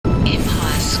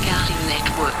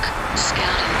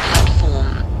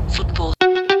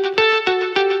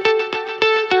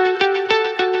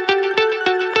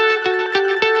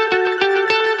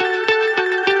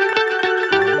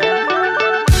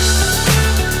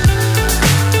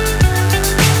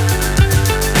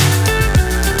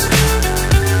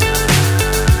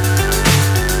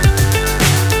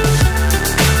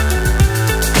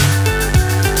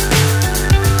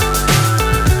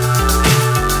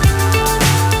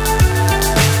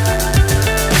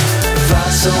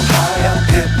so high I'm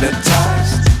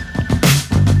hypnotized.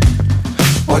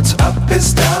 What's up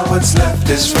is down, what's left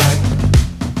is right.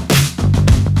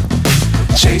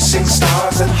 Chasing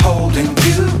stars and holding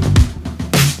you.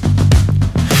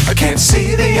 I can't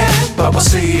see the end, but we'll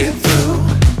see it through.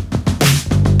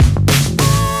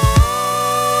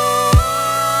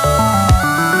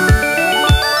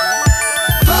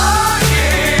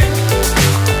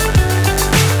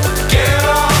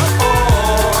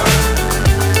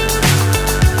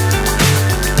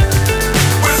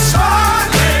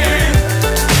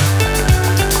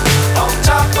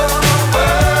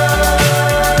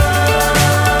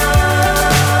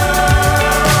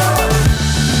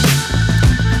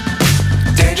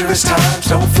 Times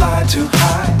don't fly too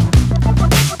high.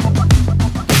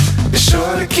 Be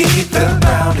sure to keep the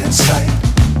ground in sight.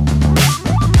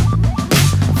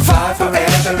 Fly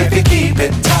forever if you keep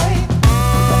it tight.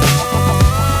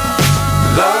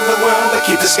 Love the world but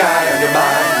keep the sky on your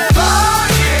mind.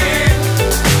 Flying,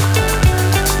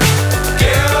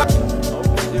 get up.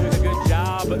 Oakland doing a good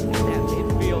job in that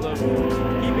midfield of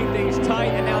keeping things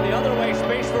tight, and now the other way,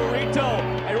 space for Rito.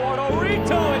 Eduardo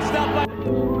Rito, it's not by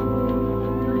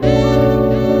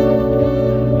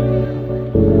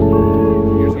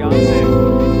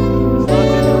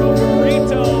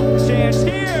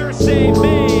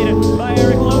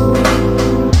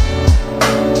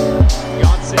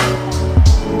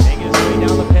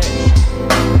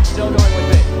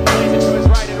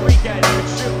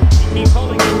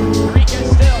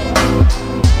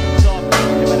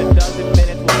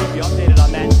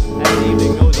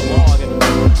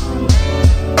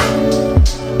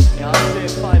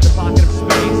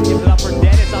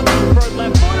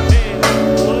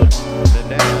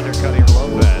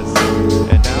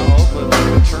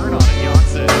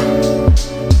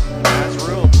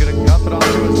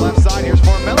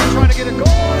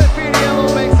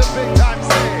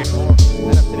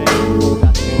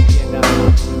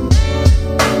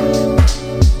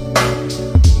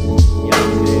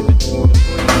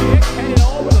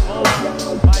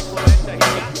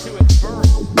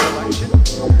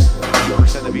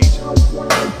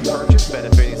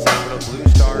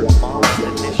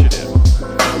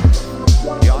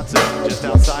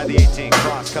the 18,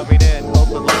 cross coming in,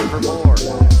 Oakland looking for more.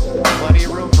 Plenty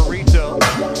of room for Rito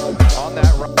on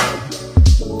that run.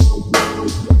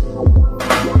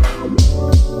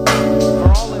 For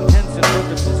all intents and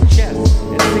purposes, chess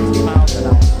at 60 miles an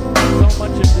hour. So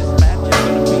much of this match is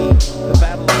going to be the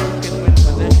battle of who can win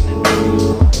possession and defeat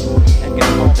and get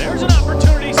the ball. There's an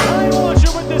opportunity.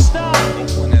 Steinwasser with the stop.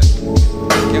 Oakland has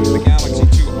kept the Galaxy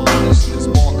too honest. This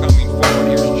ball coming forward.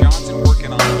 Here's Johnson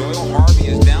working on Doyle. Harvey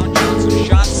is down. Johnson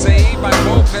shot saved by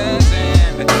Lopez,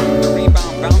 and the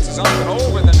rebound bounces up and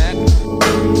over the net.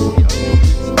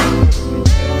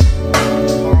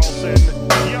 Johnson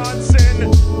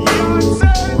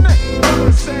on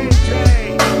the same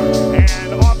day,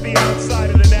 and off the outside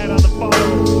of the net on the follow.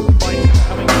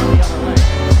 Coming from the other way.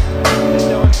 And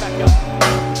no back up.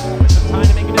 With some time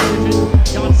to make a decision.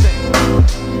 Johnson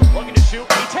looking to shoot.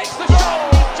 He takes the shot.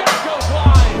 He just goes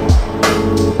wide.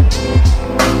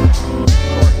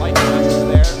 Short light passes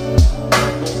there.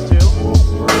 Goals two.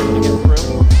 Working to get through.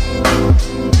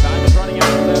 Time is running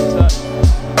out for them to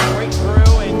break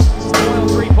through and spoil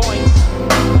 3 points.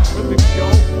 With the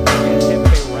show. And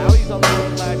Timothy rallies on the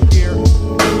road last year.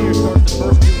 This year starts the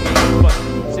first 2 weeks, but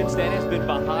since then has been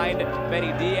behind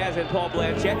Benny Diaz and Paul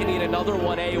Blanchett. They need another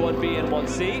 1A, 1B, and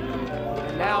 1C.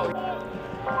 And now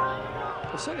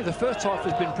Well, certainly the first half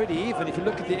has been pretty even. If you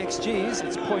look at the XGs,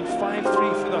 it's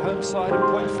 0.53 for the home side and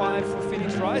 0.5 for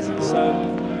Phoenix Rising. So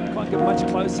can't get much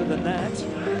closer than that.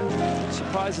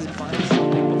 Surprises find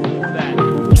something before that.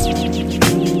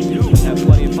 You have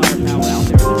plenty of firepower out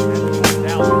there.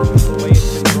 Now, the way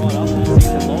it's been brought up all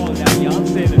season long. Now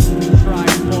Johnson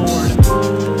strides forward.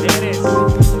 Dennis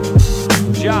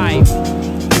Jai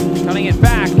cutting it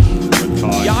back.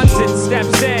 Johnson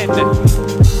steps in.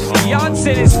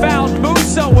 Johnson is found.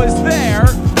 Musa was there.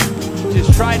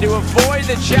 Just trying to avoid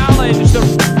the challenge.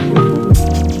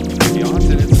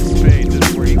 Johnson is in spades. This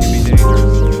is where he can be dangerous.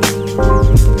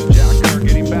 Jacker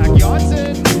getting back.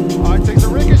 Johnson takes a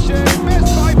ricochet.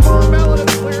 Missed by Formel, and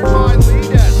it's cleared by Lee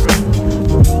Desmond.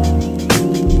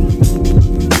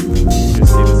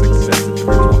 Just see the success that the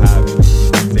Reds will have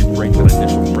as they break that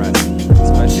initial press,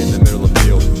 especially in the middle of the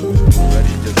field.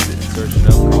 Ready just insertion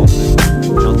of Carlson.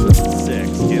 Johnson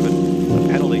 6, given a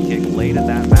penalty kick late in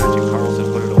that match, and Carlson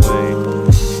put it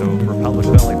away. So Republic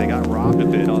felt like they got robbed a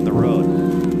bit on the road.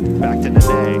 Back to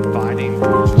Nene, finding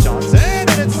Johnson.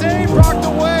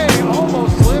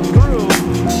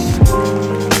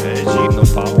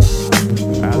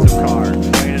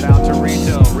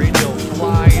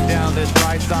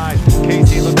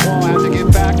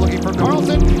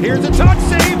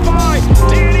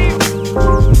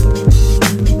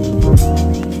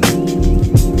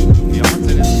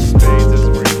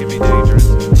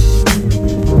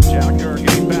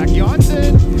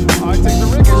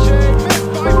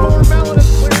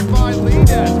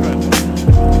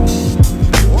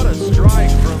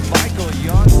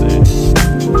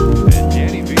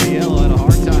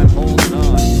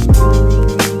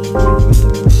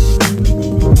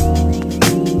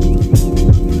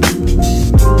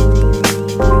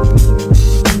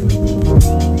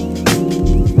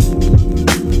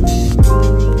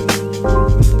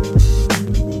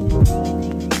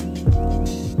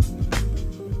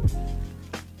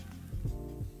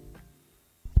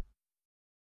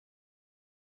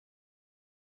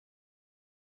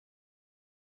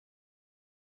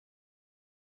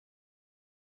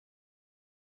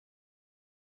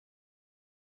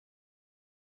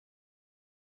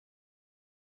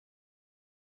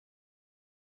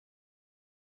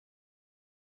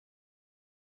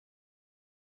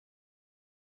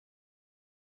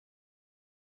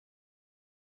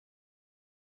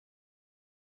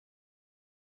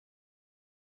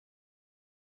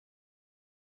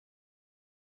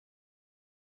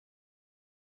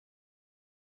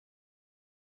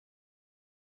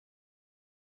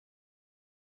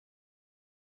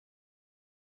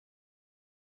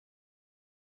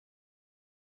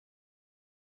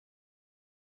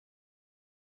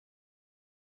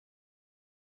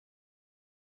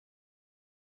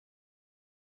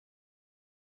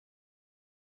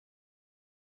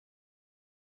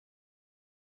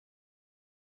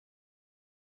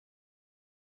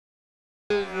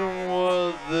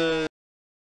 was the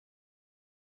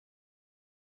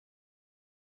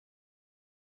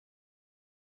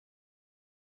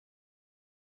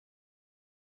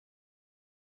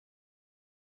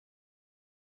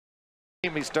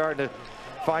he's starting to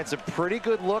find some pretty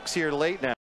good looks here late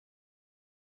now.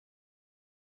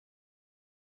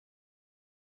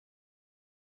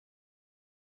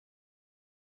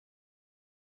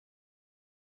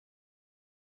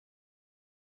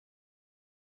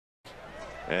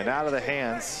 And out of the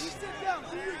hands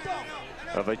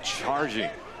of a charging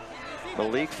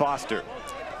Malik Foster.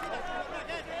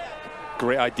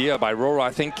 Great idea by Roro.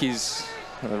 I think he's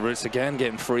again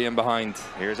getting free and behind.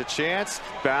 Here's a chance,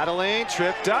 battling,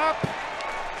 tripped up.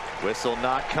 Whistle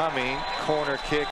not coming, corner kick.